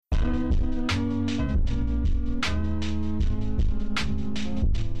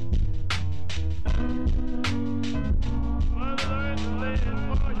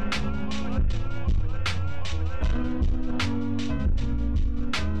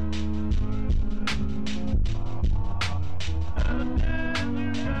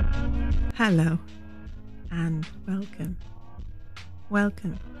Hello and welcome.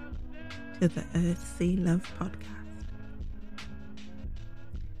 Welcome to the Earth, Sea, Love podcast.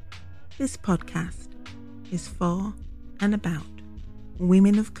 This podcast is for and about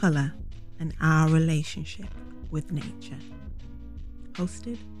women of colour and our relationship with nature.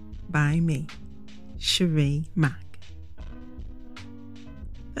 Hosted by me, Cherie Mack.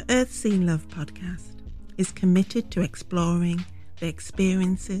 The Earth, Sea, Love podcast is committed to exploring the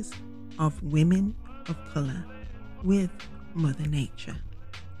experiences of women of colour with Mother Nature.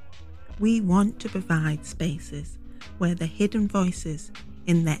 We want to provide spaces where the hidden voices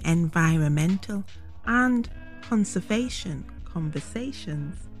in the environmental and conservation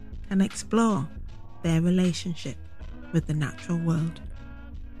conversations can explore their relationship with the natural world.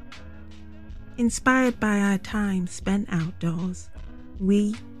 Inspired by our time spent outdoors,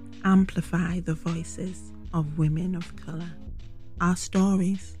 we amplify the voices of women of colour, our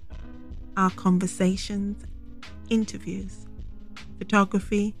stories, our conversations, interviews,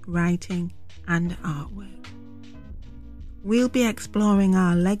 photography, writing, and artwork. We'll be exploring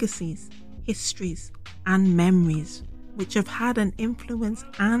our legacies, histories, and memories which have had an influence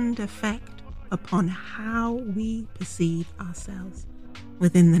and effect upon how we perceive ourselves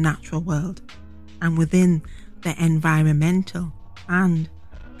within the natural world and within the environmental and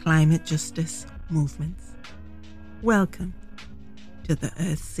climate justice movements. Welcome to the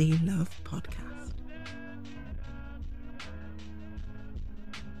Earth, Sea, Love podcast.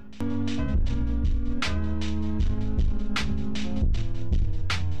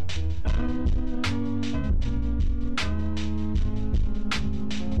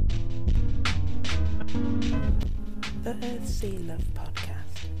 The Earth, Sea, Love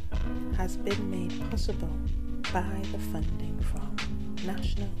podcast has been made possible by the funding from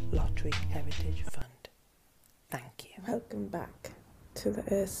National Lottery Heritage Fund. Thank you. Welcome back to the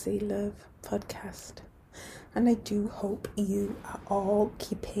Earth, Sea, Love podcast, and I do hope you are all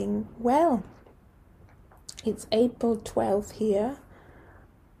keeping well. It's April 12th here,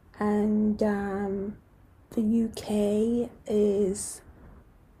 and the UK is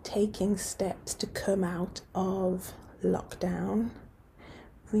taking steps to come out of lockdown.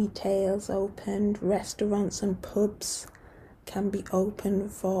 Retail's opened, restaurants and pubs can be open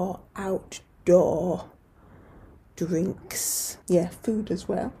for outdoor drinks, food as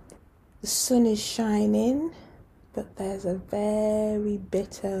well. The sun is shining, but there's a very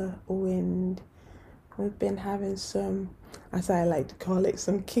bitter wind. We've been having some, as I like to call it,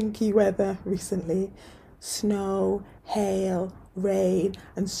 some kinky weather recently. Snow, hail, rain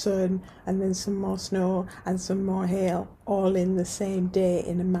and sun, and then some more snow and some more hail, all in the same day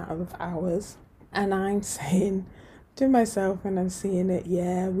in a matter of hours. And I'm saying to myself when I'm seeing it,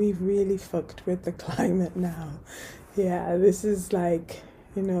 we've really fucked with the climate now. This is like,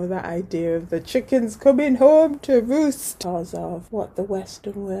 that idea of the chickens coming home to roost because of what the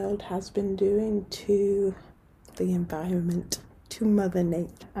Western world has been doing to the environment, to Mother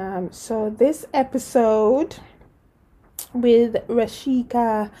Nature. So this episode with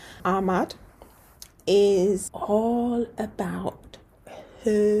Rasheeqa Ahmad is all about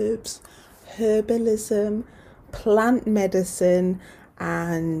herbs, herbalism, plant medicine,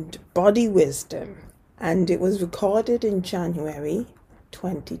 and body wisdom. And it was recorded in January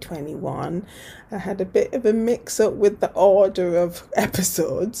 2021. I had a bit of a mix-up with the order of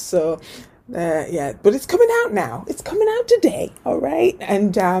episodes, so but it's coming out now. It's coming out today, all right?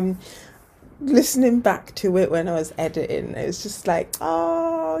 And listening back to it when I was editing, it was just like,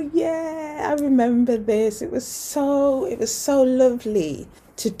 I remember this. It was so lovely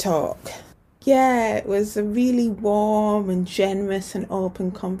to talk. It was a really warm and generous and open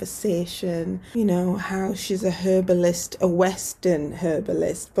conversation. How she's a herbalist, a Western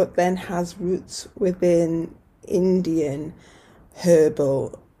herbalist, but then has roots within Indian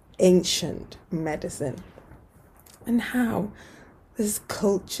herbal ancient medicine. And how there's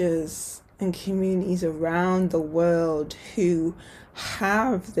cultures and communities around the world who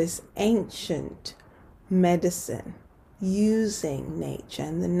have this ancient medicine using nature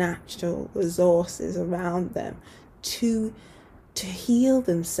and the natural resources around them to heal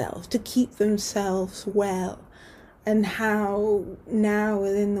themselves, to keep themselves well, and how now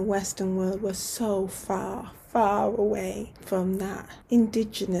within the Western world we're so far away from that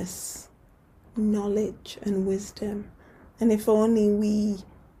indigenous knowledge and wisdom. And if only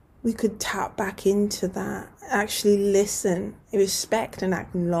we could tap back into that, actually listen, respect and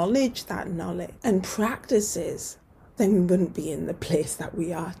acknowledge that knowledge and practices, then we wouldn't be in the place that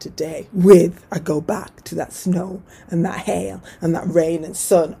we are today I go back to that snow and that hail and that rain and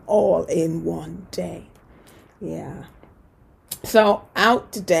sun all in one day. So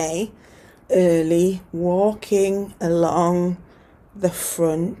out today, early, walking along the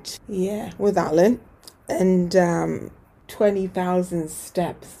front, with Alan, and 20,000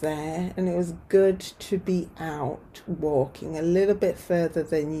 steps there, and it was good to be out walking a little bit further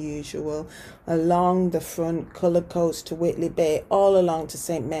than usual along the front, Colour Coast to Whitley Bay, all along to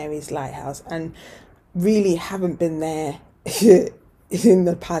St Mary's Lighthouse, and really haven't been there in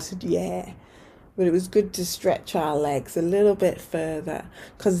the past year. But it was good to stretch our legs a little bit further,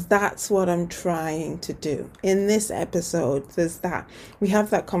 because that's what I'm trying to do. In this episode, we have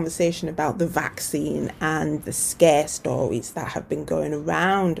that conversation about the vaccine and the scare stories that have been going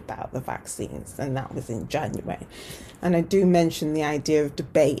around about the vaccines, and that was in January. And I do mention the idea of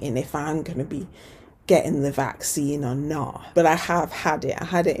debating if I'm going to be getting the vaccine or not. But I have had it. I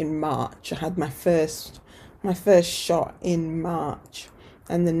had it in March. I had my first shot in March,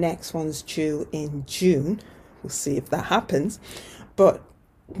 and the next one's due in June. We'll see if that happens. But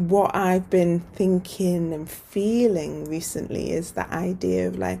what I've been thinking and feeling recently is the idea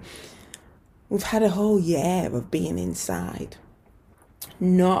of, like, we've had a whole year of being inside,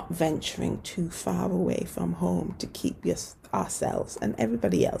 not venturing too far away from home to keep ourselves and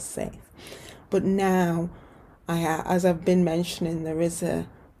everybody else safe. But now, as I've been mentioning, there is a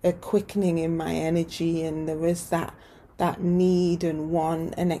quickening in my energy, and there is that need and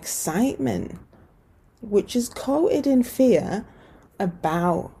want and excitement, which is coated in fear,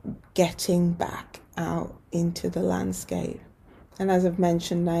 about getting back out into the landscape. And as I've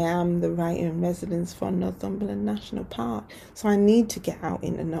mentioned, I am the writer in residence for Northumberland National Park, so I need to get out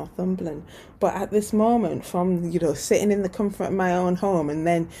into Northumberland. But at this moment, from sitting in the comfort of my own home and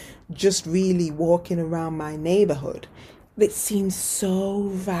then just really walking around my neighbourhood, it seems so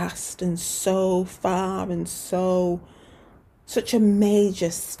vast and so far and such a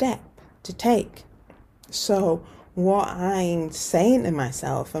major step to take. So what I'm saying to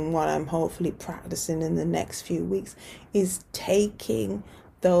myself, and what I'm hopefully practicing in the next few weeks, is taking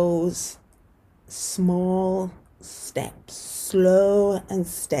those small steps, slow and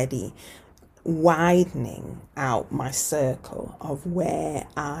steady, widening out my circle of where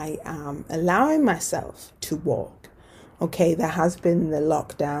I am allowing myself to walk. Okay, there has been the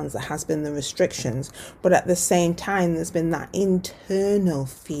lockdowns, there has been the restrictions, but at the same time, there's been that internal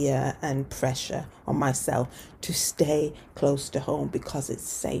fear and pressure on myself to stay close to home because it's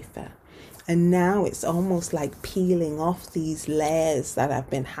safer. And now it's almost like peeling off these layers that I've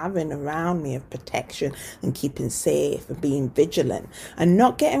been having around me of protection and keeping safe and being vigilant and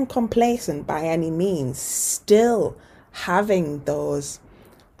not getting complacent by any means, still having those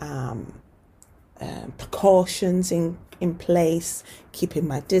precautions in place, keeping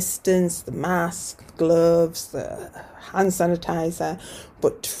my distance, the mask, gloves, the hand sanitizer,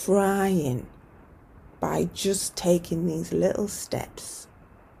 but trying by just taking these little steps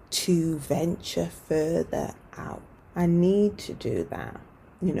to venture further out. I need to do that,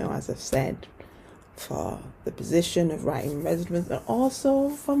 as I've said, for the position of writing residence, and also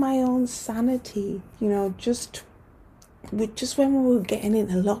for my own sanity. Just when we were getting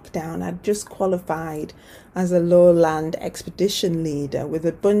into lockdown, I'd just qualified as a lowland expedition leader with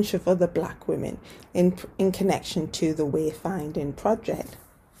a bunch of other black women in connection to the Wayfinding project.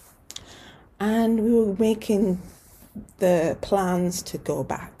 And we were making the plans to go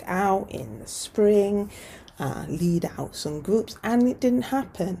back out in the spring, lead out some groups, and it didn't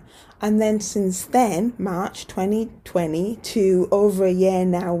happen. And then since then, March 2020 to over a year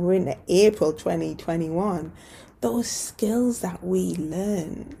now, we're in April 2021, those skills that we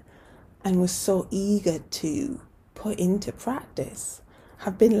learn and were so eager to put into practice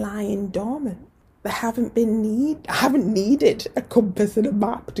have been lying dormant. I haven't needed a compass and a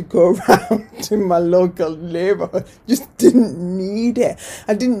map to go around to my local neighborhood. Just didn't need it.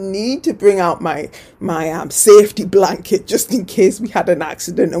 I didn't need to bring out my safety blanket just in case we had an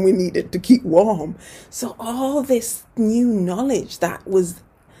accident and we needed to keep warm. So all this new knowledge that was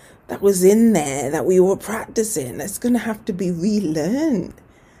in there, that we were practicing, that's going to have to be relearned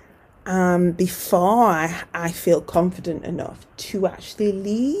before I feel confident enough to actually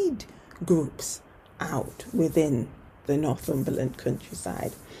lead groups out within the Northumberland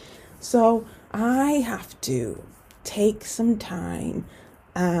countryside. So I have to take some time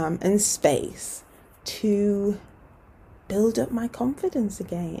and space to build up my confidence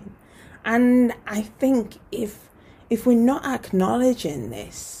again. And I think if we're not acknowledging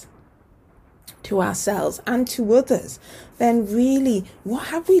this to ourselves and to others, then really, what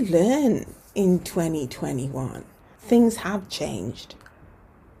have we learned in 2021? Things have changed.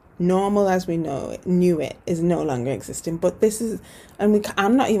 Normal as we knew it is no longer existing. But this is,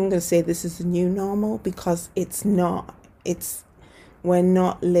 I'm not even going to say this is the new normal, because it's not. It's we're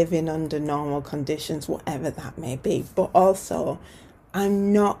not living under normal conditions, whatever that may be. But also,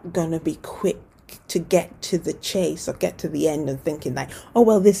 I'm not going to be quick to get to the chase or get to the end and thinking like, oh,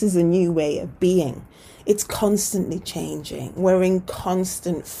 well, this is a new way of being. It's constantly changing. We're in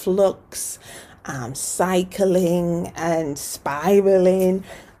constant flux, cycling and spiraling.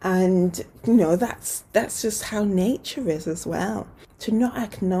 And, that's just how nature is as well. To not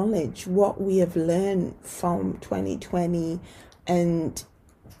acknowledge what we have learned from 2020 and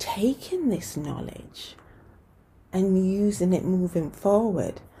taking this knowledge and using it moving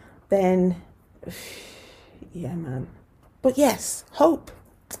forward, then, yeah, man. But yes, hope.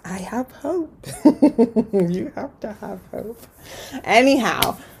 I have hope. You have to have hope.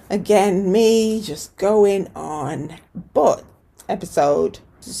 Anyhow, again, me just going on. But episode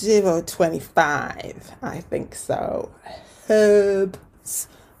 025, I think so. Herbs,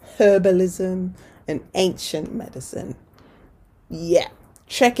 herbalism, and ancient medicine. Yeah,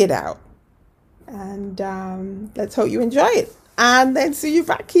 check it out. And let's hope you enjoy it. And then see you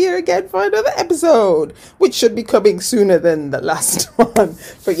back here again for another episode, which should be coming sooner than the last one.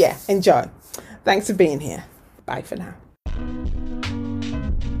 But yeah, enjoy. Thanks for being here. Bye for now.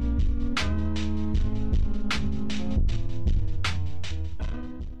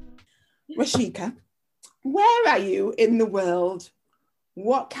 Rasheeqa, where are you in the world?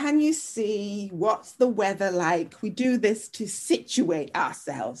 What can you see? What's the weather like? We do this to situate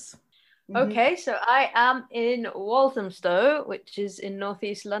ourselves. Okay, so I am in Walthamstow, which is in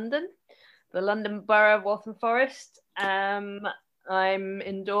northeast London, the London Borough of Waltham Forest. I'm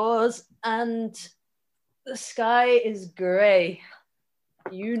indoors and the sky is grey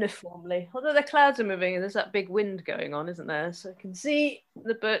uniformly, although the clouds are moving and there's that big wind going on, isn't there? So I can see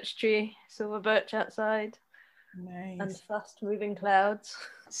the birch tree, silver birch outside. Nice. And fast moving clouds.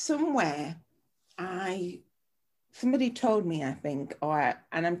 Somewhere somebody told me, I think,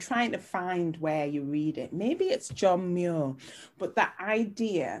 and I'm trying to find where you read it. Maybe it's John Muir, but that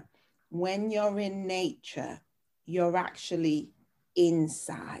idea, when you're in nature, you're actually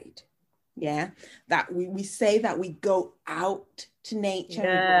inside. Yeah, that we say that we go out to nature,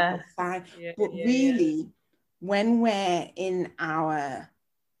 and go outside, but really, when we're in our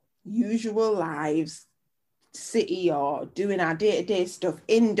usual lives, city or doing our day-to-day stuff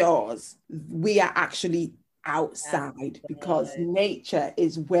indoors, we are actually outside because nature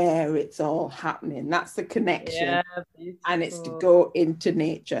is where it's all happening. That's the connection, and it's to go into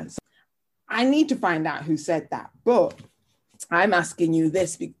nature. So I need to find out who said that, but I'm asking you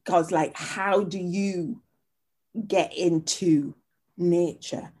this because, like, how do you get into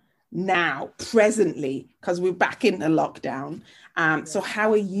nature now, presently, because we're back into lockdown? So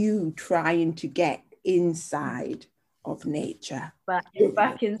how are you trying to get inside of nature?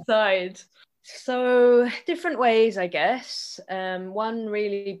 Back inside. So different ways, I guess. One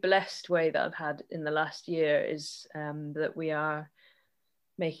really blessed way that I've had in the last year is that we are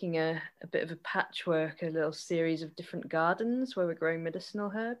making a bit of a patchwork, a little series of different gardens where we're growing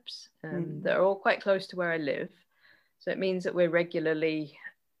medicinal herbs that are all quite close to where I live. So it means that we're regularly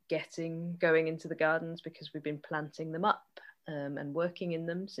going into the gardens because we've been planting them up and working in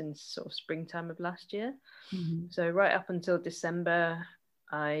them since sort of springtime of last year. So right up until December,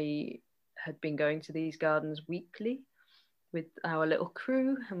 I had been going to these gardens weekly with our little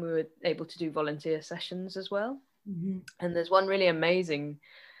crew, and we were able to do volunteer sessions as well. And there's one really amazing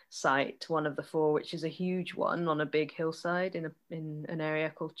site, one of the four, which is a huge one on a big hillside in an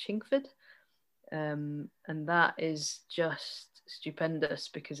area called Chingford, and that is just stupendous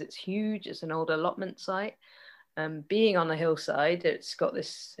because it's huge. It's an old allotment site. Being on a hillside, it's got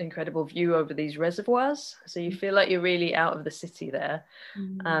this incredible view over these reservoirs, so you feel like you're really out of the city there.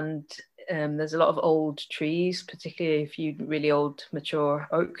 And there's a lot of old trees, particularly a few really old mature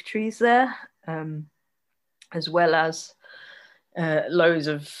oak trees there, as well as loads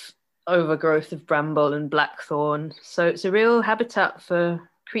of overgrowth of bramble and blackthorn. So it's a real habitat for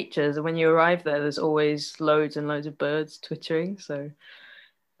creatures, and when you arrive there's always loads and loads of birds twittering, so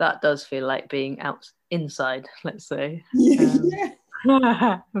that does feel like being inside, let's say.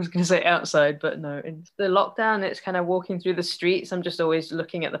 I was going to say outside, but no. In the lockdown, it's kind of walking through the streets. I'm just always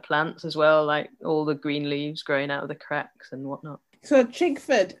looking at the plants as well, like all the green leaves growing out of the cracks and whatnot. So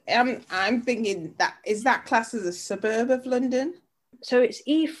Chingford, I'm thinking is that classed as a suburb of London? So it's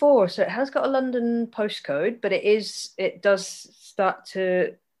E4, so it has got a London postcode, but it does start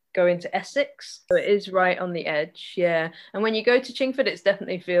to go into Essex. So it is right on the edge, yeah. And when you go to Chingford, it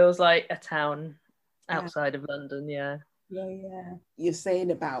definitely feels like a town outside of London, yeah. Yeah. You're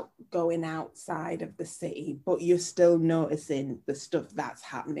saying about going outside of the city, but you're still noticing the stuff that's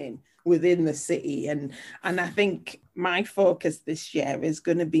happening within the city. And I think my focus this year is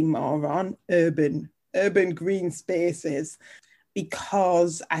going to be more on urban green spaces,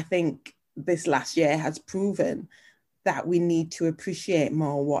 because I think this last year has proven that we need to appreciate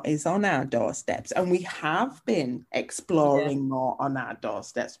more what is on our doorsteps. And we have been exploring more on our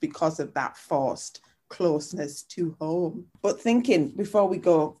doorsteps because of that forced closeness to home. But thinking before we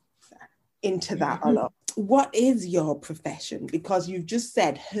go into that a lot, what is your profession? Because you've just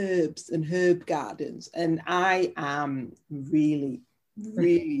said herbs and herb gardens, and I am really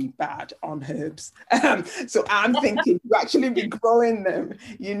bad on herbs. So I'm thinking to actually be growing them,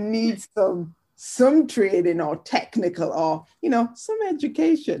 you need some training or technical or, some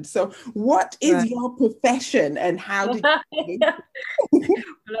education. So what is your profession and how did you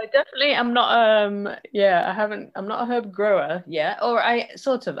Well, I definitely am not I'm not a herb grower yet, or I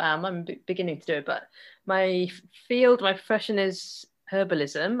sort of am. I'm beginning to do it, but my profession is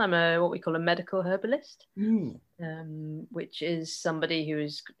herbalism. I'm what we call a medical herbalist, which is somebody who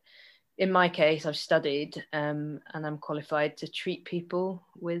is, in my case, I've studied and I'm qualified to treat people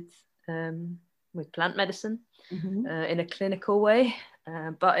with plant medicine in a clinical way,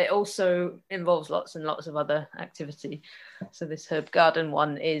 but it also involves lots and lots of other activity. So this herb garden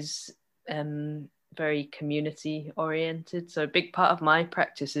one is very community oriented. So a big part of my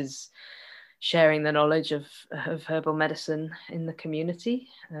practice is sharing the knowledge of herbal medicine in the community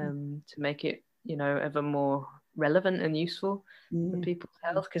to make it, ever more relevant and useful for people's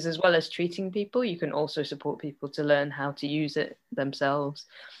health. Because as well as treating people, you can also support people to learn how to use it themselves,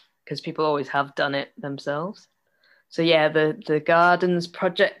 because people always have done it themselves. So the gardens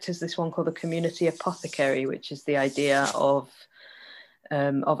project is this one called the Community Apothecary, which is the idea of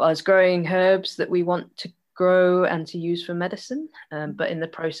us growing herbs that we want to grow and to use for medicine. But in the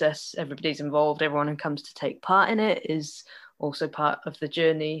process, everybody's involved. Everyone who comes to take part in it is also part of the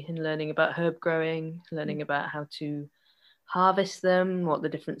journey in learning about herb growing, learning about how to harvest them, what the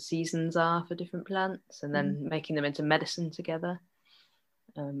different seasons are for different plants, and then making them into medicine together.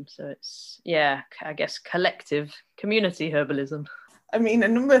 So it's, I guess, collective community herbalism. I mean, a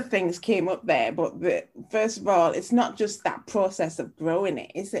number of things came up there, but first of all, it's not just that process of growing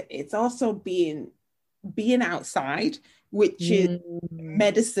it, is it? It's also being outside, which is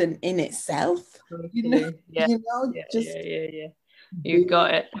medicine in itself. Totally. You've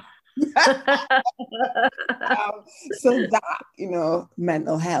got it. So that,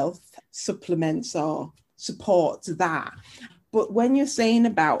 mental health supplements or supports that. But when you're saying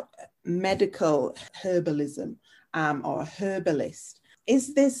about medical herbalism or herbalist,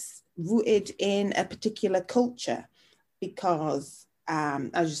 is this rooted in a particular culture? Because,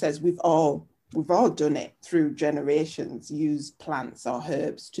 as you said, we've all done it through generations, use plants or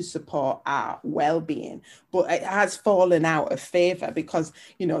herbs to support our well-being. But it has fallen out of favor because,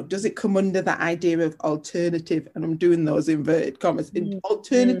 does it come under the idea of alternative, and I'm doing those inverted commas,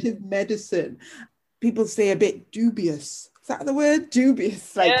 alternative medicine? People say a bit dubious. Is that the word?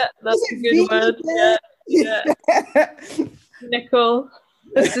 Dubious. Like, that's a good word. Yeah. Cynical,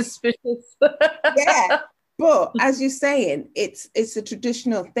 suspicious. But as you're saying, it's a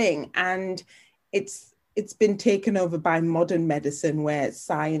traditional thing, and it's been taken over by modern medicine, where it's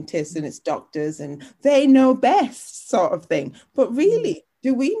scientists and it's doctors and they know best, sort of thing. But really,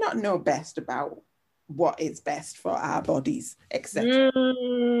 do we not know best about what is best for our bodies, etc.?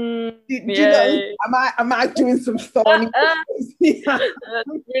 Do you know? Am I doing some thorny? That's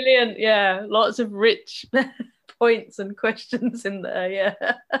brilliant. Yeah, lots of rich points and questions in there.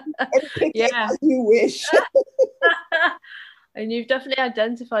 As you wish. And you've definitely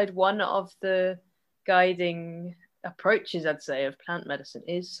identified one of the guiding approaches, I'd say, of plant medicine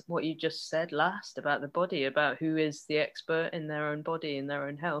is what you just said last about the body, about who is the expert in their own body, in their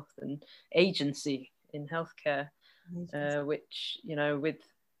own health, and agency in healthcare, which, with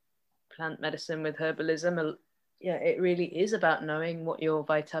plant medicine, with herbalism, it really is about knowing what your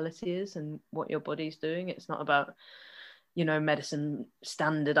vitality is and what your body's doing. It's not about, medicine,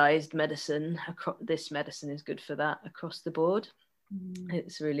 standardized medicine. This medicine is good for that across the board.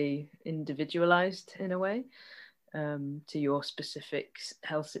 It's really individualized in a way to your specific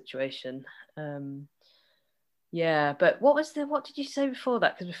health situation. But what did you say before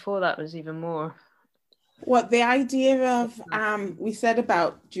that? Because before that was even more. What the idea of, we said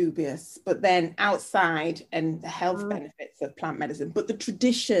about dubious, but then outside and the health benefits of plant medicine, but the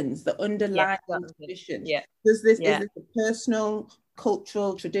traditions, the underlying traditions. Is this a personal,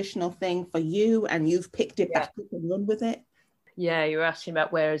 cultural, traditional thing for you, and you've picked it back up and run with it? Yeah, you were asking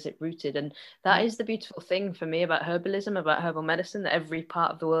about where is it rooted, and that is the beautiful thing for me about herbalism, about herbal medicine, that every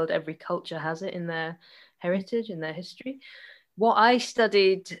part of the world, every culture has it in their heritage, in their history. What I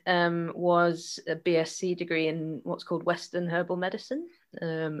studied was a BSc degree in what's called Western herbal medicine,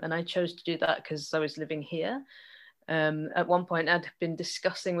 and I chose to do that because I was living here. At one point, I'd been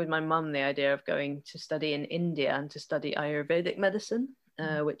discussing with my mum the idea of going to study in India and to study Ayurvedic medicine,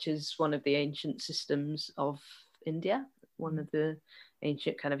 which is one of the ancient systems of India, one of the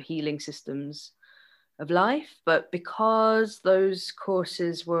ancient kind of healing systems of life. But because those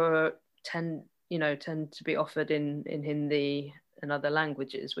courses tend to be offered in Hindi and other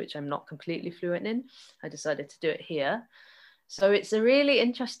languages, which I'm not completely fluent in, I decided to do it here. So it's a really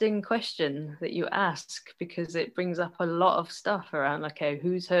interesting question that you ask, because it brings up a lot of stuff around, okay,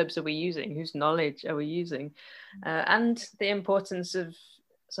 whose herbs are we using? Whose knowledge are we using? And the importance of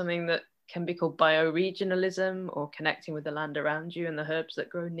something that can be called bioregionalism, or connecting with the land around you and the herbs that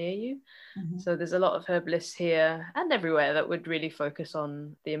grow near you. So there's a lot of herbalists here and everywhere that would really focus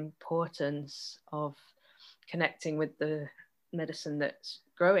on the importance of connecting with the medicine that's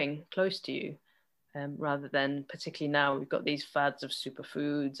growing close to you. Rather than, particularly now, we've got these fads of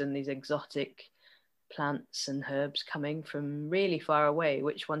superfoods and these exotic plants and herbs coming from really far away,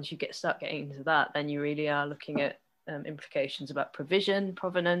 which once you start getting into that, then you really are looking at implications about provision,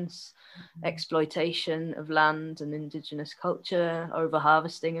 provenance, exploitation of land and indigenous culture, over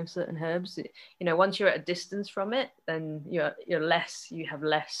harvesting of certain herbs. Once you're at a distance from it, then you have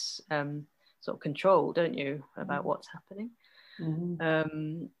less sort of control, don't you, about what's happening.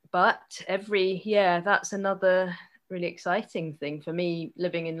 But that's another really exciting thing for me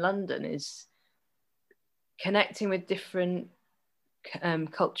living in London, is connecting with different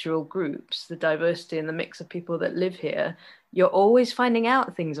cultural groups, the diversity and the mix of people that live here. You're always finding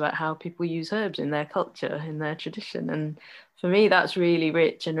out things about how people use herbs in their culture, in their tradition. And for me, that's really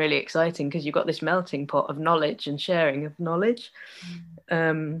rich and really exciting, because you've got this melting pot of knowledge and sharing of knowledge.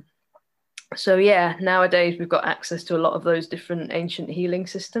 So yeah, nowadays we've got access to a lot of those different ancient healing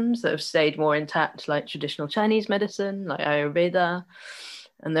systems that have stayed more intact, like traditional Chinese medicine, like Ayurveda,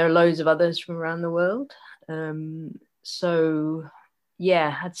 and there are loads of others from around the world. So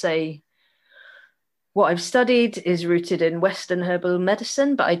yeah, I'd say what I've studied is rooted in Western herbal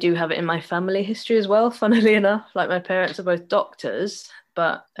medicine, but I do have it in my family history as well, funnily enough. Like, my parents are both doctors,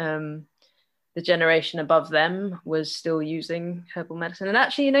 but the generation above them was still using herbal medicine. And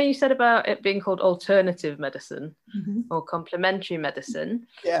actually, you said about it being called alternative medicine or complementary medicine.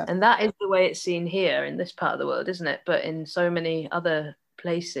 Yeah. And that is the way it's seen here in this part of the world, isn't it? But in so many other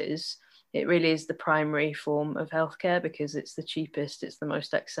places, it really is the primary form of healthcare, because it's the cheapest, it's the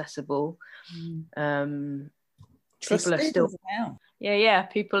most accessible. People are still,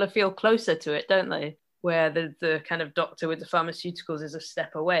 people feel closer to it, don't they? Where the kind of doctor with the pharmaceuticals is a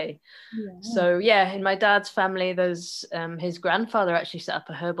step away. So in my dad's family, there's his grandfather actually set up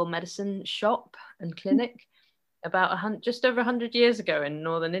a herbal medicine shop and clinic about just over 100 years ago in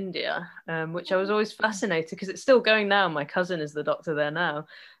northern India, which I was always fascinated, because it's still going now. My cousin is the doctor there now,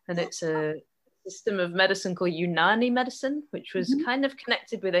 and it's a system of medicine called Unani medicine, which was kind of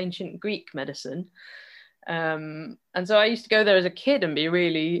connected with ancient Greek medicine. And so I used to go there as a kid and be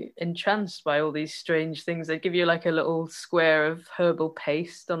really entranced by all these strange things. They'd give you like a little square of herbal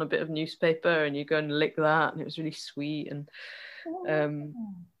paste on a bit of newspaper, and you go and lick that, and it was really sweet. And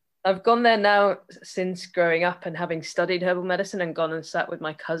I've gone there now since growing up and having studied herbal medicine, and gone and sat with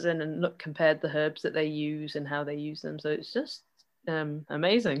my cousin and compared the herbs that they use and how they use them. So it's just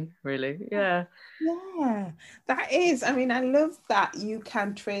amazing, really. Yeah, that is. I mean, I love that you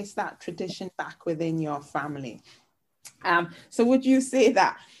can trace that tradition back within your family. So would you say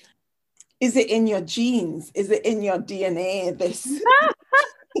that, is it in your genes, is it in your DNA, this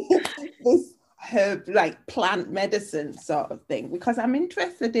this herb, like plant medicine sort of thing? Because I'm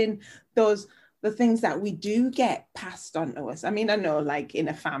interested in the things that we do get passed on to us. I mean, I know, like, in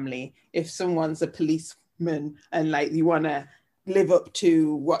a family, if someone's a policeman and like you want to live up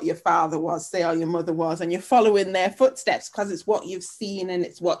to what your father was, say, or your mother was, and you're following their footsteps because it's what you've seen and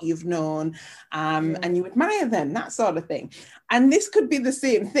it's what you've known, and you admire them, that sort of thing. And this could be the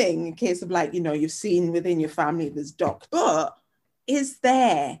same thing in case of, like, you've seen within your family there's doc, but is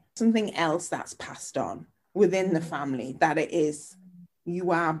there something else that's passed on within the family that it is, you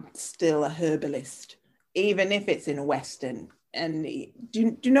are still a herbalist, even if it's in a Western? And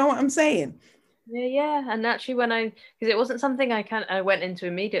do you know what I'm saying? Yeah. And actually, because it wasn't something I went into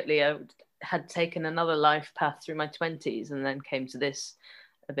immediately. I had taken another life path through my 20s, and then came to this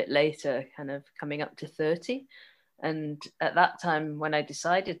a bit later, kind of coming up to 30. And at that time, when I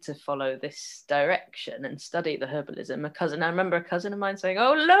decided to follow this direction and study the herbalism, I remember a cousin of mine saying,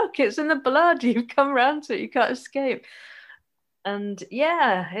 "Oh, look, it's in the blood. You've come around to it. You can't escape." And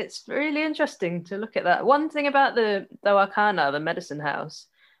yeah, it's really interesting to look at that. One thing about the Dawakana, the medicine house,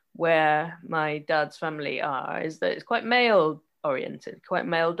 where my dad's family are, is that it's quite male oriented, quite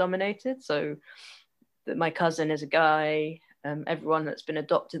male dominated. So that my cousin is a guy. Everyone that's been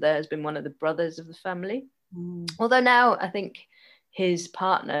adopted there has been one of the brothers of the family. Although now I think his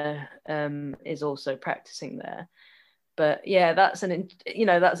partner is also practicing there. But yeah, that's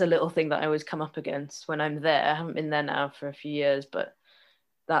that's a little thing that I always come up against when I'm there. I haven't been there now for a few years, but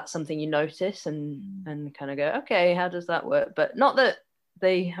that's something you notice and kind of go, okay, how does that work? But not that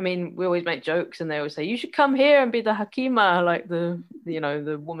we always make jokes and they always say, you should come here and be the Hakima, like the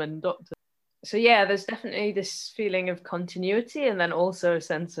woman doctor. So yeah, there's definitely this feeling of continuity, and then also a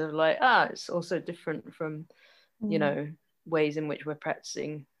sense of like, it's also different from, ways in which we're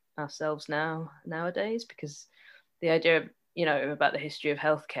practicing ourselves nowadays, because the idea of, about the history of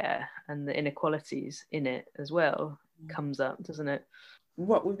healthcare and the inequalities in it as well comes up, doesn't it?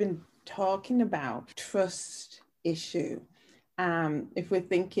 What we've been talking about, trust issue. If we're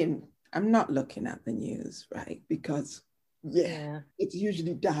thinking, I'm not looking at the news, right? Because it's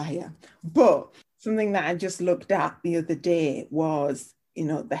usually dire. But something that I just looked at the other day was,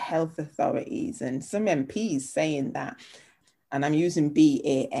 the health authorities and some MPs saying that, and I'm using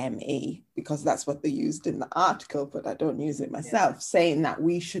BAME because that's what they used in the article, but I don't use it myself, saying that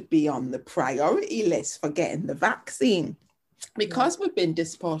we should be on the priority list for getting the vaccine because we've been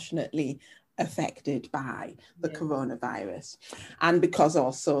disproportionately affected by the coronavirus. And because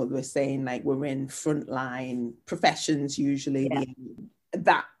also we're saying like we're in frontline professions usually,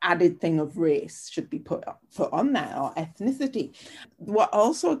 that added thing of race should be put on that, or ethnicity. What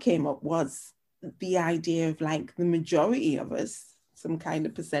also came up was the idea of like the majority of us, some kind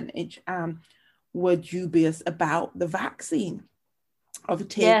of percentage, were dubious about the vaccine, of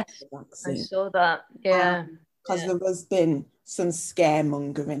taking the vaccine. I saw that. Because there has been some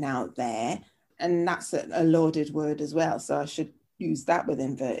scaremongering out there, and that's a loaded word as well, so I should use that with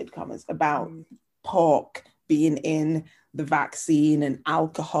inverted commas, about pork being in the vaccine and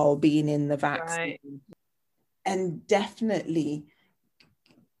alcohol being in the vaccine. Right. And definitely,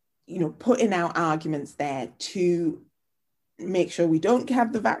 putting out arguments there to make sure we don't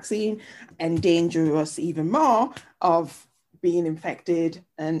have the vaccine, endanger us even more of being infected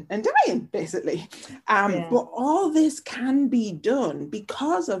and dying, basically. But all this can be done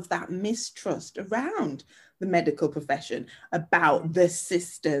because of that mistrust around the medical profession about the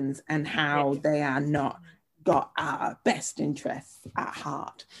systems and how they are not got our best interests at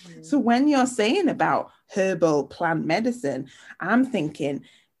heart. So when you're saying about herbal plant medicine, I'm thinking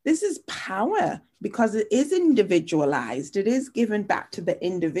this is power because it is individualized. It is given back to the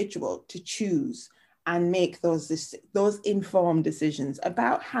individual to choose and make those informed decisions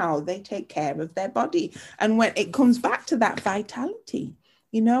about how they take care of their body. And when it comes back to that vitality,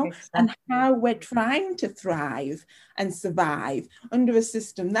 exactly. And how we're trying to thrive and survive under a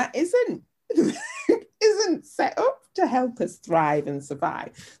system that isn't set up to help us thrive and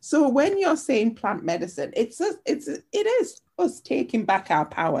survive. So when you're saying plant medicine, it is us taking back our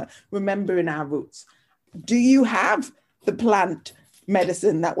power, remembering our roots. Do you have the plant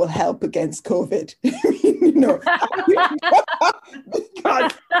medicine that will help against COVID?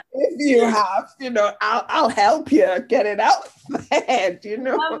 Because if you have, I'll help you get it out there,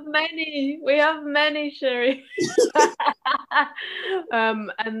 We have many, Sherry.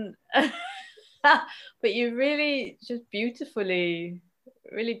 But you really just really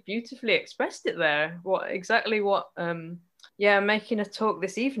beautifully expressed it there. I'm making a talk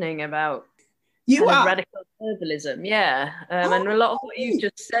this evening about radical herbalism. And a lot of what you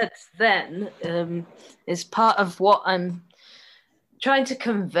just said then is part of what I'm trying to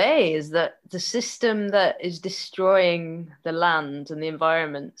convey, is that the system that is destroying the land and the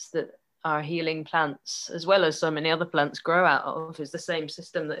environments that our healing plants, as well as so many other plants, grow out of, is the same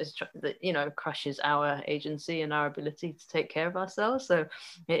system that crushes our agency and our ability to take care of ourselves. So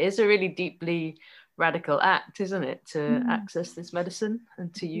it is a really deeply radical act, isn't it, to access this medicine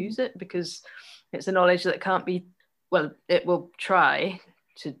and to use it, because it's a knowledge that can't be, they'll try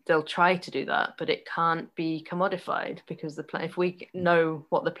to do that, but it can't be commodified, because if we know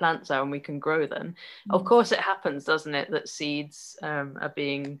what the plants are and we can grow them, of course it happens, doesn't it, that seeds are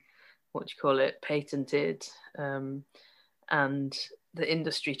being patented, and the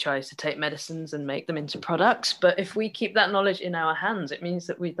industry tries to take medicines and make them into products. But if we keep that knowledge in our hands, it means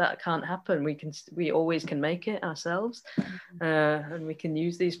that that can't happen. We always can make it ourselves, and we can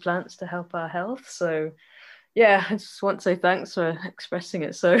use these plants to help our health. So Yeah, I just want to say thanks for expressing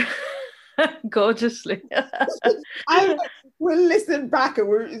it so gorgeously. I will listen back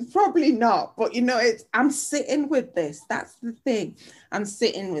and it's probably not, but I'm sitting with this. That's the thing. I'm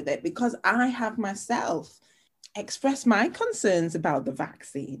sitting with it because I have myself expressed my concerns about the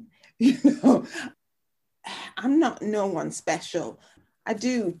vaccine. You know, I'm not no one special. I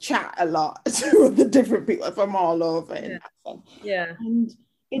do chat a lot to the different people from all over in Yeah. that sense.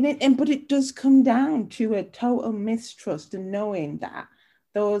 Yeah. But it does come down to a total mistrust and knowing that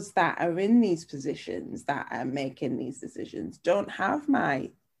those that are in these positions that are making these decisions don't have my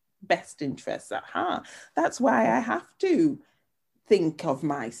best interests at heart. That's why I have to think of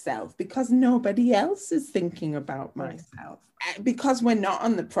myself because nobody else is thinking about myself. Because we're not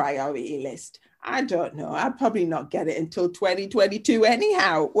on the priority list. I don't know. I'll probably not get it until 2022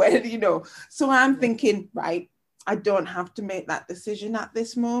 anyhow. So I'm thinking, right, I don't have to make that decision at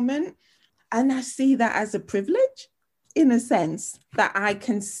this moment. And I see that as a privilege in a sense that I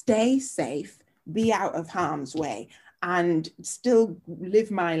can stay safe, be out of harm's way, and still live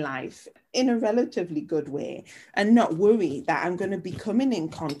my life in a relatively good way and not worry that I'm going to be coming in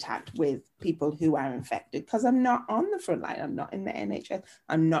contact with people who are infected because I'm not on the front line. I'm not in the NHS.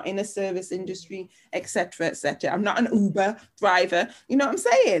 I'm not in a service industry, etc., etc. I'm not an Uber driver. You know what I'm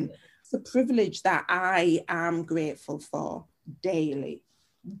saying? It's a privilege that I am grateful for daily.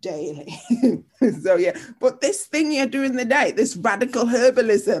 So yeah, but this thing you're doing today, this radical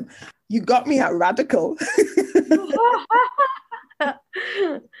herbalism, you got me at radical.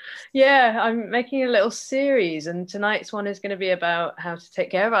 Yeah, I'm making a little series, and tonight's one is going to be about how to take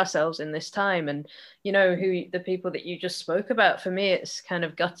care of ourselves in this time. And who the people that you just spoke about, for me, it's kind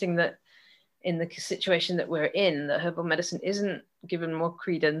of gutting that in the situation that we're in, that herbal medicine isn't given more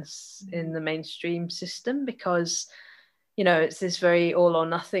credence in the mainstream system because it's this very all or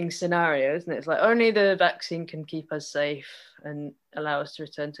nothing scenario, isn't it? It's like only the vaccine can keep us safe and allow us to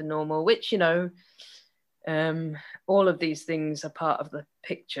return to normal, which all of these things are part of the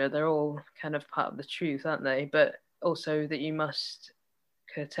picture. They're all kind of part of the truth, aren't they? But also that you must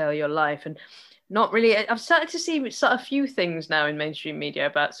curtail your life. And not really, I've started to see sort of a few things now in mainstream media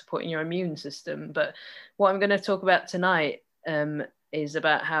about supporting your immune system. But what I'm going to talk about tonight is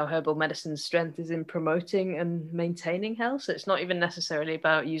about how herbal medicine's strength is in promoting and maintaining health. So it's not even necessarily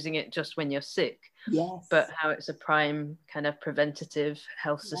about using it just when you're sick, Yes. but how it's a prime kind of preventative,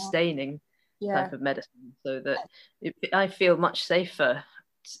 health sustaining type of medicine. So that I feel much safer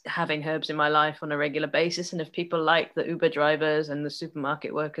having herbs in my life on a regular basis. And if people like the Uber drivers and the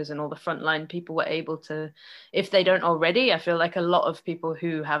supermarket workers and all the frontline people were able to, if they don't already, I feel like a lot of people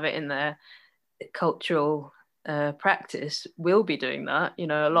who have it in their cultural practice will be doing that.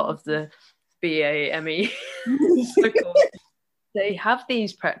 A lot of the BAME they have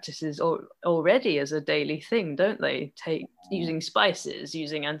these practices already as a daily thing, don't they? Using spices,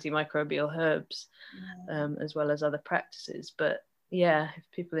 using antimicrobial herbs, as well as other practices. But yeah, if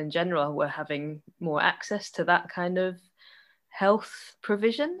people in general were having more access to that kind of health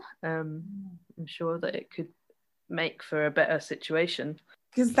provision, I'm sure that it could make for a better situation.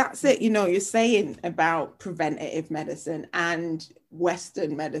 Because that's it, you're saying about preventative medicine and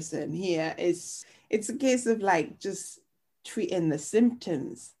Western medicine here it's a case of like just treating the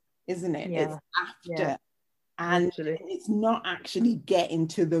symptoms, isn't it? Yeah. It's after. And it's not actually getting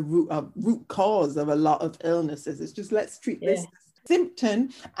to the root cause of a lot of illnesses. It's just let's treat this symptom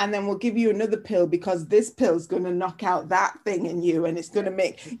and then we'll give you another pill because this pill is going to knock out that thing in you and it's going to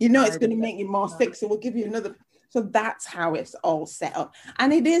make it's going to make you more sick, so we'll give you another. So that's how it's all set up,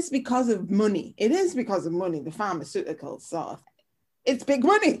 and it is because of money. The pharmaceuticals sort of, it's big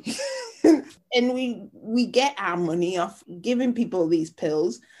money. And we get our money off giving people these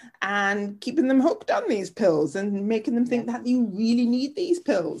pills and keeping them hooked on these pills and making them think that you really need these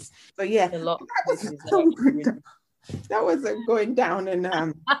pills. So yeah, that was going down and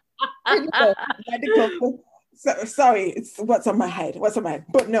medical. So, sorry, it's what's on my head.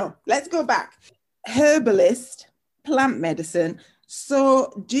 But no, let's go back. Herbalist, plant medicine.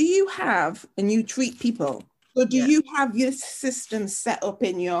 So do you have, and you treat people, so do you have your system set up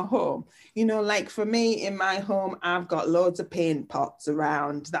in your home? Like for me, in my home, I've got loads of paint pots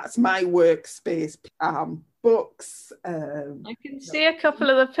around. That's my workspace. Books. I can see a couple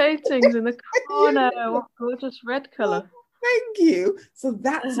of the paintings in the corner. What gorgeous red colour. Thank you. So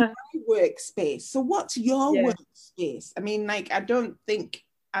that's my workspace. So what's your workspace? I mean, like, I don't think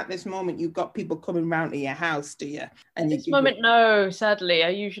at this moment you've got people coming round to your house, do you? And at this moment, no, sadly. I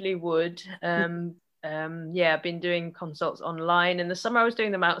usually would. I've been doing consults online. In the summer, I was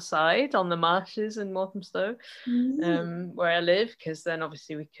doing them outside on the marshes in Walthamstow, where I live, because then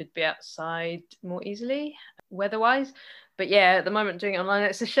obviously we could be outside more easily. weather-wise. But yeah, at the moment doing it online.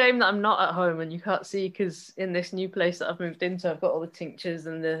 It's a shame that I'm not at home and you can't see, because in this new place that I've moved into, I've got all the tinctures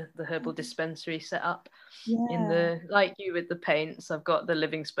and the herbal dispensary set up in Yeah. the, like you with the paints. I've got the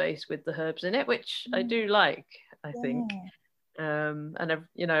living space with the herbs in it, which I do like, I think. Yeah.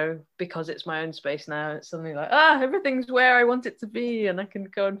 And because it's my own space now, it's suddenly like, everything's where I want it to be, and I can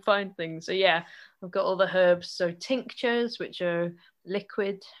go and find things. So yeah, I've got all the herbs. So tinctures, which are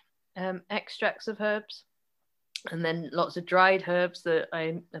liquid extracts of herbs, and then lots of dried herbs that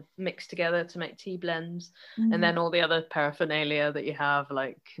I mix together to make tea blends, and then all the other paraphernalia that you have,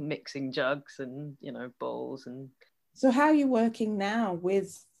 like mixing jugs and bowls. And So how are you working now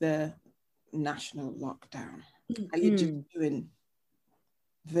with the national lockdown? Are you just doing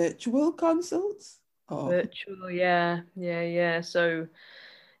virtual consults? Virtual, yeah. So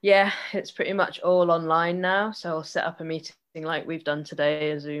yeah, it's pretty much all online now. So I'll set up a meeting like we've done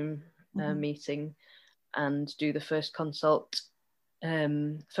today, a Zoom meeting, and do the first consult.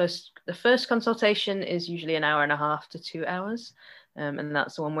 The first consultation is usually an hour and a half to 2 hours, and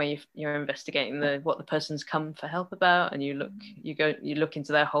that's the one where you're investigating what the person's come for help about, and you look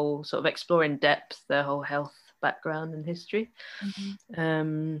into their whole, sort of explore in depth their whole health background and history.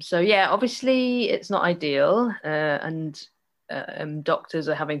 So yeah, obviously it's not ideal, and doctors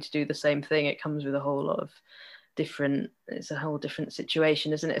are having to do the same thing. It comes with a whole lot of it's a whole different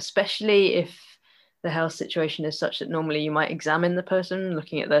situation, isn't it? Especially if the health situation is such that normally you might examine the person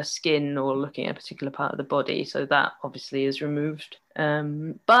looking at their skin or looking at a particular part of the body. So that obviously is removed.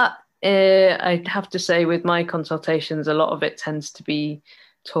 But I have to say, with my consultations, a lot of it tends to be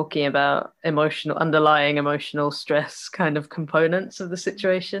talking about underlying emotional stress kind of components of the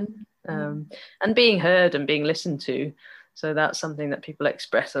situation, and being heard and being listened to. So that's something that people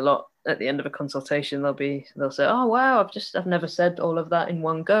express a lot at the end of a consultation. They'll say, "Oh wow, I've never said all of that in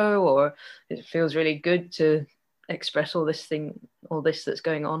one go," or "It feels really good to express all this that's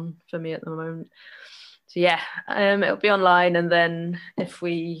going on for me at the moment." So yeah, it'll be online, and then if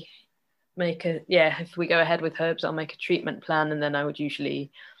we go ahead with herbs, I'll make a treatment plan, and then I would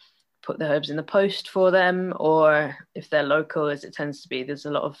usually put the herbs in the post for them, or if they're local, as it tends to be, there's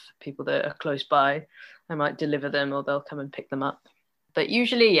a lot of people that are close by, I might deliver them or they'll come and pick them up. But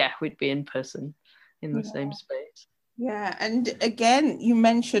usually, yeah, we'd be in person in the same space. Yeah, and again, you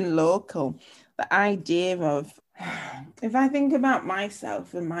mentioned local. The idea of, if I think about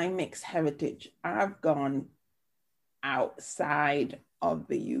myself and my mixed heritage, I've gone outside of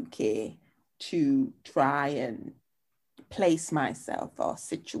the UK to try and place myself or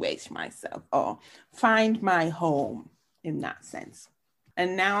situate myself or find my home in that sense.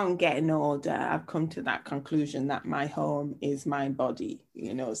 And now I'm getting older, I've come to that conclusion that my home is my body,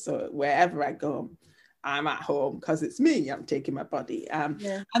 so wherever I go, I'm at home because it's me, I'm taking my body. And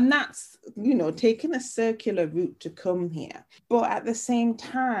that's, taking a circular route to come here. But at the same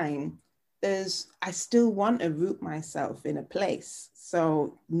time, I still want to root myself in a place.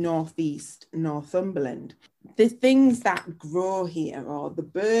 So Northeast Northumberland, the things that grow here, or the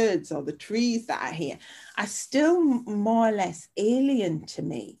birds or the trees that are here, are still more or less alien to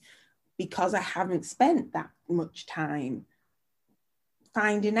me, because I haven't spent that much time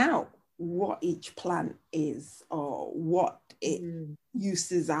finding out what each plant is or what its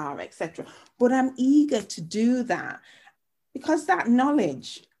uses are, etc. But I'm eager to do that, because that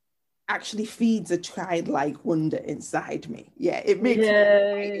knowledge actually feeds a childlike wonder inside me. Yeah, it makes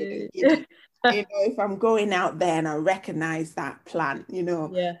me excited. If I'm going out there and I recognize that plant,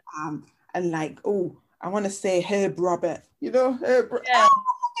 and like, oh, I want to say Herb Robert, Herb. Yeah.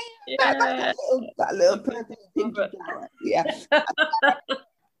 That little purple pinky flower. Yeah.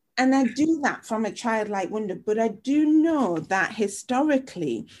 And I do that from a childlike wonder, but I do know that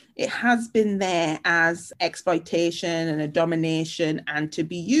historically it has been there as exploitation and a domination and to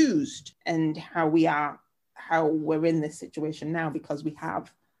be used, and how we're in this situation now because we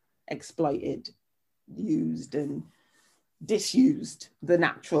have exploited, used and disused the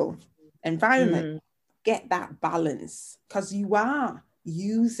natural environment. Get that balance, because you are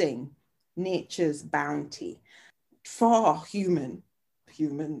using nature's bounty for human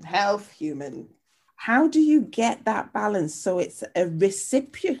health, how do you get that balance so it's a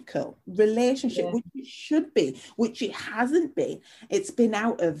reciprocal relationship, which it should be, which it hasn't been? It's been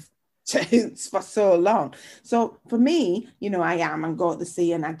out of tune for so long. So for me, I go to the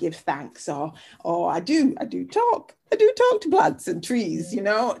sea and I give thanks, or I do talk to plants and trees,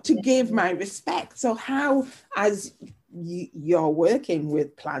 to give my respect. So how, as you're working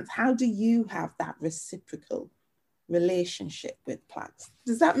with plants, how do you have that reciprocal relationship with plants?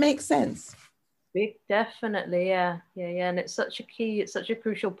 Does that make sense? Definitely, yeah. And it's such a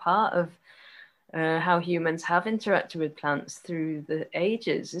crucial part of how humans have interacted with plants through the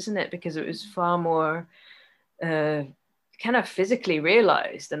ages, isn't it? Because it was far more kind of physically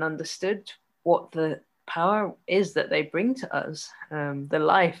realized and understood what the power is that they bring to us, the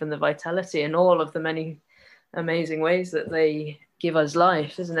life and the vitality and all of the many amazing ways that they give us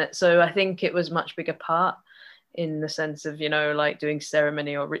life, isn't it? So I think it was much bigger part in the sense of, you know, like doing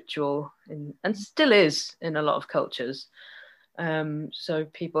ceremony or ritual and still is in a lot of cultures. So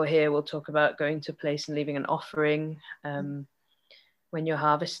people here will talk about going to a place and leaving an offering when you're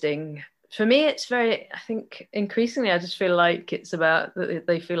harvesting. For me, it's very, I think increasingly, I just feel like it's about,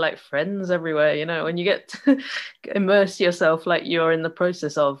 they feel like friends everywhere, you know, when you get to immerse yourself like you're in the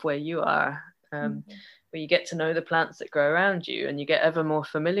process of where you are, where you get to know the plants that grow around you and you get ever more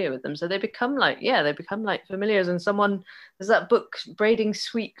familiar with them. So they become like, they become like familiars. And there's that book, Braiding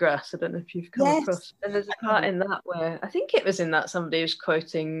Sweetgrass. I don't know if you've come across. And there's a part in that where, I think it was in that somebody was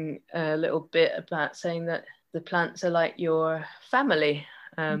quoting a little bit about saying that the plants are like your family.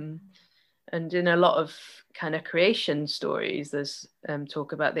 And in a lot of kind of creation stories, there's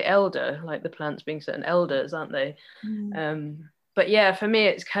talk about the elder, like the plants being certain elders, aren't they? But yeah, for me,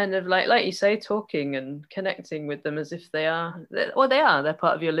 it's kind of like you say, talking and connecting with them as if they're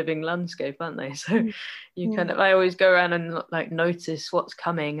part of your living landscape, aren't they? So you kind of, I always go around and like notice what's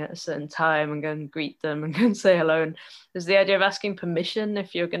coming at a certain time and go and greet them and go and say hello. And there's the idea of asking permission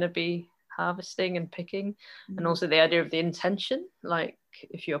if you're going to be harvesting and picking, and also the idea of the intention, like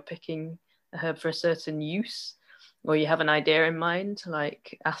if you're picking a herb for a certain use or you have an idea in mind,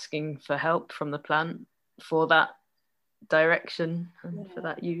 like asking for help from the plant for that direction and for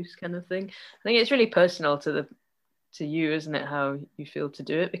that use kind of thing. I think it's really personal to you, isn't it, how you feel to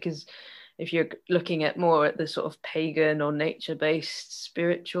do it? Because if you're looking at more at the sort of pagan or nature-based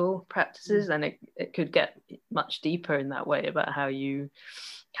spiritual practices, then it could get much deeper in that way about how you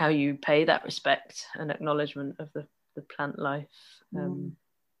pay that respect and acknowledgement of the plant life.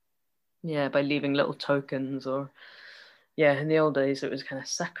 By leaving little tokens, or in the old days it was kind of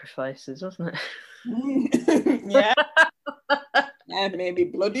sacrifices, wasn't it? Yeah, maybe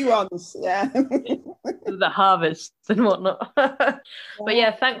bloody ones. The harvest and whatnot.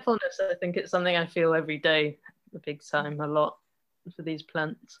 But thankfulness, I think it's something I feel every day, a big time, a lot for these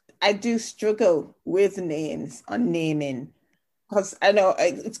plants. I do struggle with names or naming, because I know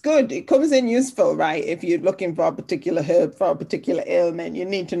it's good. It comes in useful, right? If you're looking for a particular herb for a particular ailment, you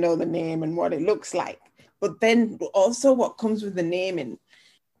need to know the name and what it looks like. But then also what comes with the naming,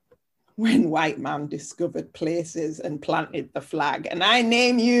 when white man discovered places and planted the flag, and I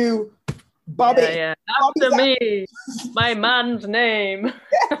name you Bobby. After me, my man's name.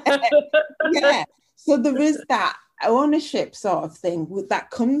 So there is that ownership sort of thing that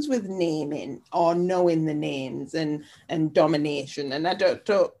comes with naming or knowing the names and domination, and I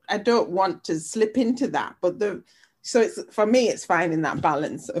don't want to slip into that, but so it's, for me, it's finding that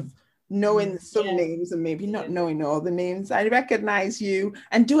balance of knowing some names and maybe not knowing all the names. I recognize you,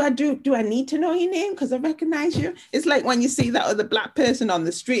 and do I need to know your name because I recognize you? It's like when you see that other black person on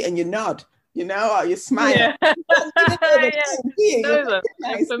the street and you nod, you know, or you smile. They're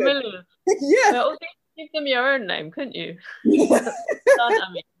familiar. Well, give them your own name, couldn't you? I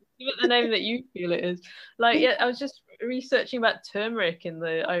mean, give it the name that you feel it is. Like, I was just researching about turmeric in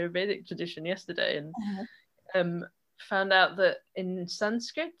the Ayurvedic tradition yesterday, and found out that in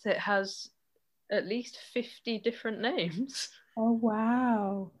Sanskrit it has at least 50 different names. Oh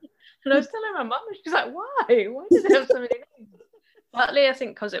wow. And I was telling my mum, she's like, why does it have so many names? Partly I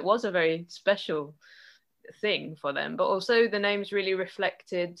think because it was a very special thing for them, but also the names really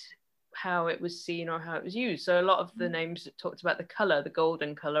reflected how it was seen or how it was used. So a lot of the names talked about the color, the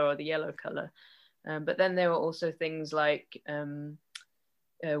golden color or the yellow color, but then there were also things like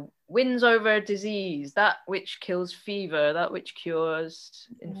wins over disease, that which kills fever, that which cures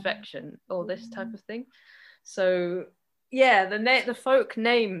infection, all this type of thing. So the folk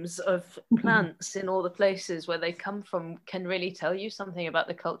names of plants in all the places where they come from can really tell you something about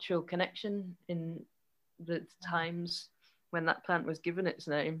the cultural connection in the times when that plant was given its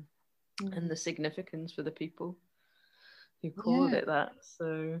name, and the significance for the people who called it that.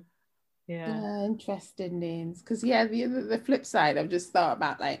 So interesting names, because the flip side, I've just thought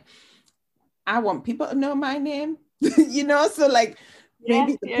about, like, I want people to know my name. You know, so like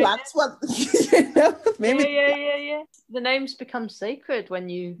maybe the plants want you know, maybe the names become sacred when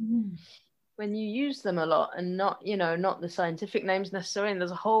you use them a lot, and not the scientific names necessarily. And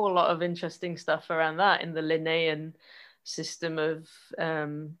there's a whole lot of interesting stuff around that in the Linnaean system of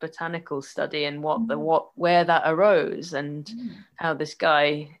botanical study and where that arose, and how this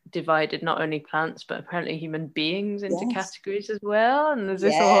guy divided not only plants but apparently human beings into categories as well. And there's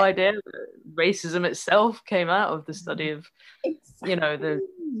this whole idea that racism itself came out of the study of the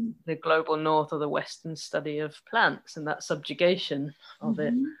global north or the western study of plants and that subjugation of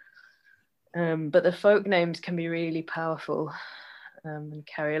it. But the folk names can be really powerful and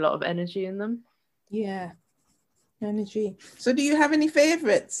carry a lot of energy in them. Yeah, energy. So do you have any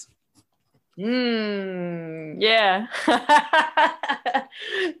favorites? Yeah.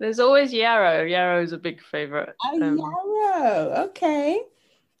 There's always yarrow. Yarrow's a big favorite. Yarrow, okay.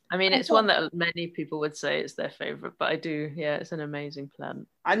 I mean, it's one that many people would say is their favorite, but I do. Yeah, it's an amazing plant.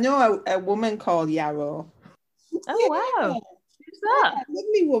 I know a woman called Yarrow. Oh, wow. Who's that? A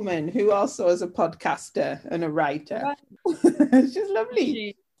lovely woman who also is a podcaster and a writer. Right. She's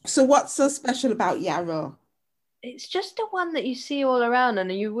lovely. So what's so special about yarrow? It's just a one that you see all around,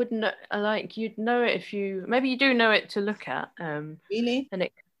 and you wouldn't you'd know it if you maybe you do know it to look at. Really? And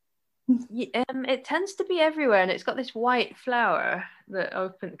it tends to be everywhere, and it's got this white flower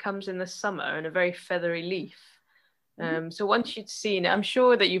that comes in the summer and a very feathery leaf. So once you'd seen it, I'm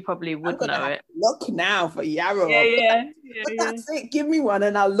sure that you probably would know it. Look now for yarrow. Yeah. That's it. Give me one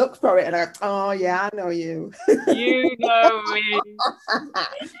and I'll look for it. And I yeah, I know you. You know me.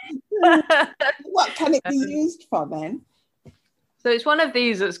 What can it be used for then? So it's one of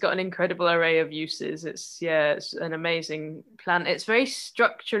these that's got an incredible array of uses. It's an amazing plant. It's very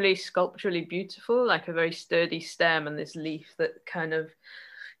sculpturally beautiful, like a very sturdy stem and this leaf that kind of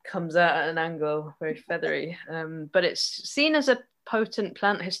comes out at an angle, very feathery. But it's seen as a potent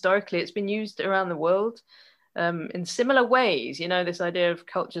plant historically. It's been used around the world in similar ways. You know, this idea of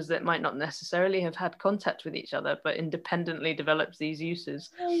cultures that might not necessarily have had contact with each other, but independently developed these uses.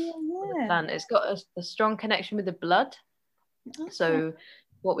 The plant. It's got a strong connection with the blood. Okay. So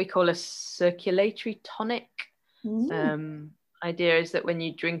what we call a circulatory tonic. Idea is that when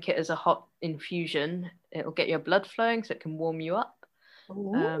you drink it as a hot infusion, it'll get your blood flowing so it can warm you up.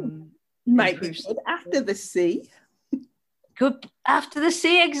 Might be good after the sea. Good after the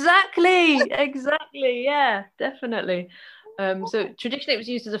sea, exactly, yeah, definitely. So traditionally it was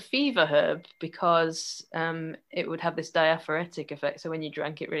used as a fever herb because it would have this diaphoretic effect. So when you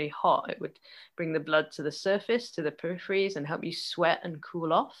drank it really hot, it would bring the blood to the surface, to the peripheries, and help you sweat and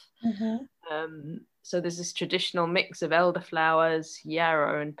cool off. So there's this traditional mix of elderflowers,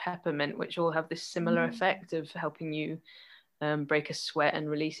 yarrow, and peppermint, which all have this similar effect of helping you break a sweat and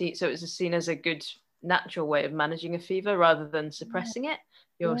release heat. So it was seen as a good natural way of managing a fever rather than suppressing it.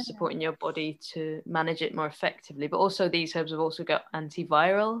 You're supporting your body to manage it more effectively. But also these herbs have also got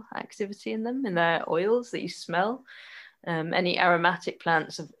antiviral activity in them, in their oils that you smell. Any aromatic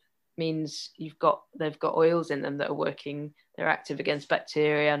plants means they've got oils in them that are working, they're active against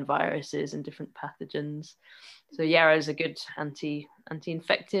bacteria and viruses and different pathogens. So yarrow is a good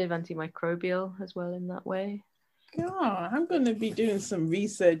anti-infective, antimicrobial as well in that way. God, I'm going to be doing some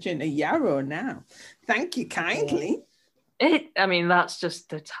research into yarrow now. Thank you kindly. That's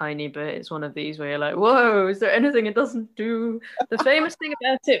just a tiny bit. It's one of these where you're like, whoa, is there anything it doesn't do? The famous thing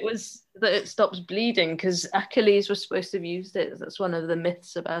about it was that it stops bleeding because Achilles was supposed to have used it. That's one of the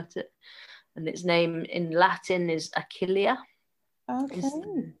myths about it. And its name in Latin is Achillea. Okay.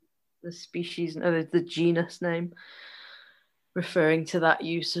 The species, the genus name, referring to that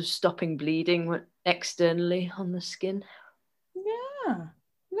use of stopping bleeding externally on the skin. Yeah,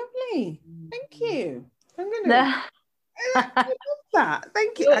 lovely. Thank you. I'm going to... I love that.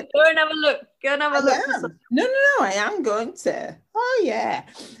 Thank you. Go and have a look. Go and have a look. No, I am going to. Oh, yeah.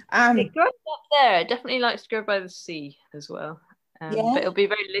 It grows up there. It definitely likes to grow by the sea as well. But it'll be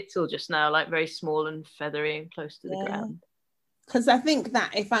very little just now, like very small and feathery and close to the ground. Because I think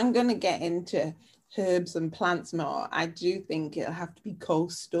that if I'm going to get into herbs and plants more, I do think it'll have to be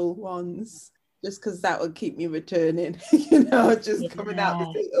coastal ones. Just because that would keep me returning, just coming out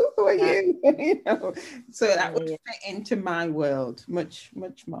to say, oh, who are you? So that would fit into my world much,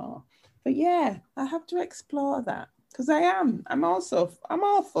 much more. But yeah, I have to explore that because I'm all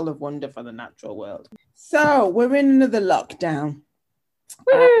full of wonder for the natural world. So we're in another lockdown.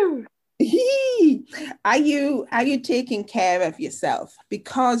 Woo! Are you taking care of yourself?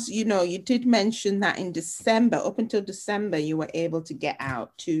 Because you did mention that in December, up until December, you were able to get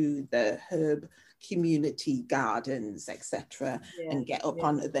out to the herb community gardens, etc., and get up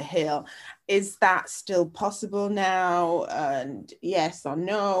onto the hill. Is that still possible now? And yes or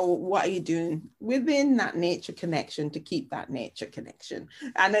no? What are you doing within that nature connection to keep that nature connection?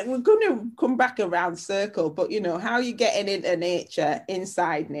 And we're going to come back around circle, but how are you getting into nature,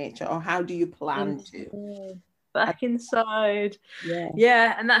 inside nature, or how do you plan to? back inside. Yeah.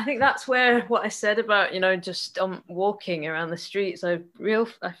 Yeah, and I think that's where what I said about, just walking around the streets, I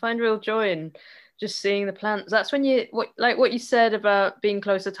find real joy in just seeing the plants. That's when what you said about being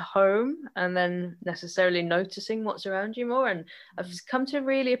closer to home and then necessarily noticing what's around you more. And I've come to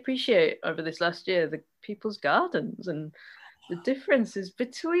really appreciate over this last year the people's gardens and the differences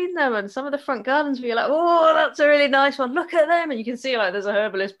between them, and some of the front gardens where you're like, oh, that's a really nice one, look at them, and you can see like there's a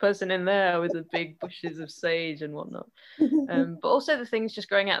herbalist person in there with the big bushes of sage and whatnot. But also the things just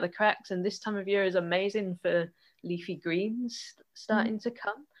growing out of the cracks, and this time of year is amazing for leafy greens starting to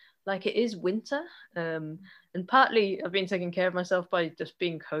come, like it is winter. And partly I've been taking care of myself by just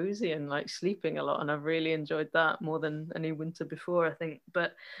being cozy and like sleeping a lot, and I've really enjoyed that more than any winter before, I think.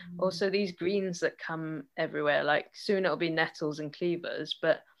 But also these greens that come everywhere, like soon it'll be nettles and cleavers,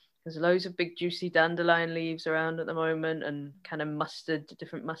 but there's loads of big juicy dandelion leaves around at the moment, and kind of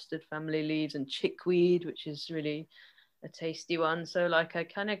different mustard family leaves, and chickweed, which is really a tasty one. So like I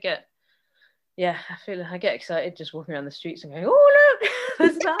kind of get, I feel like I get excited just walking around the streets and going, oh look,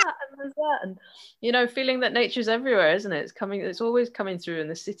 there's that and there's that, and feeling that nature's everywhere, isn't it? It's always coming through, and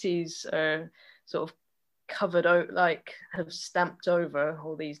the cities are sort of covered out, like have stamped over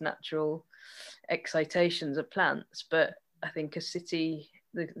all these natural excitations of plants. But I think a city,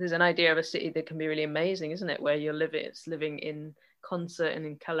 there's an idea of a city that can be really amazing, isn't it, where it's living in concert and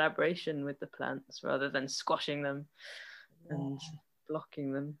in collaboration with the plants rather than squashing them and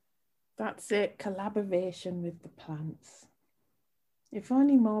blocking them. That's it, collaboration with the plants. If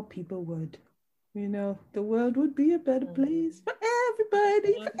only more people would, the world would be a better place for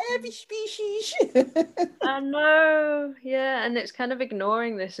everybody, for every species. I know, yeah, and it's kind of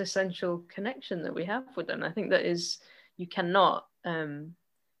ignoring this essential connection that we have with them. I think that is, you cannot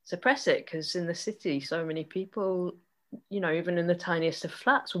suppress it, because in the city, so many people, even in the tiniest of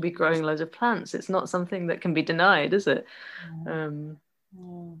flats, will be growing loads of plants. It's not something that can be denied, is it?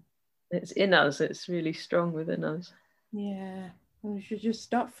 It's in us. It's really strong within us. Yeah. We should just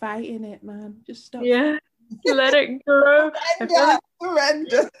stop fighting it, man. Just stop. Yeah. Let it grow.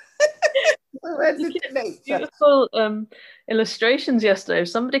 Surrender. Beautiful illustrations yesterday.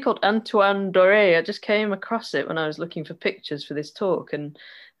 Somebody called Antoine Doré. I just came across it when I was looking for pictures for this talk, and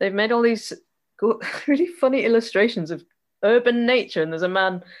they've made all these really funny illustrations of urban nature. And there's a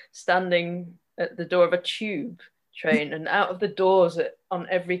man standing at the door of a tube train, and out of the doors on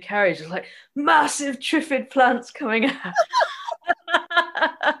every carriage is like massive triffid plants coming out.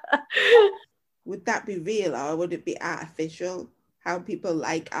 Would that be real, or would it be artificial? How people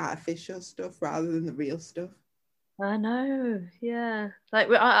like artificial stuff rather than the real stuff? I know, yeah. Like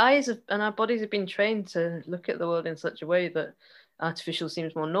our eyes and our bodies have been trained to look at the world in such a way that artificial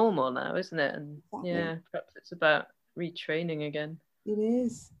seems more normal now, isn't it? And yeah, perhaps it's about retraining again. It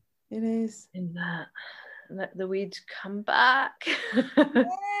is. In that, let the weeds come back.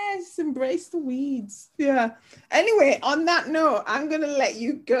 Yes, embrace the weeds. Yeah. Anyway, on that note, I'm going to let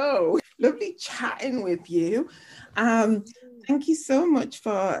you go. Lovely chatting with you. Thank you so much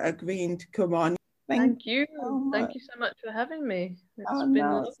for agreeing to come on. Thank you. Thank you so much for having me. It's been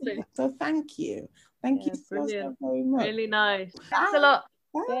lovely. So thank you. Thank you so very much. Really nice. Thanks a lot.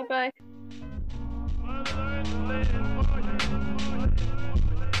 Bye-bye.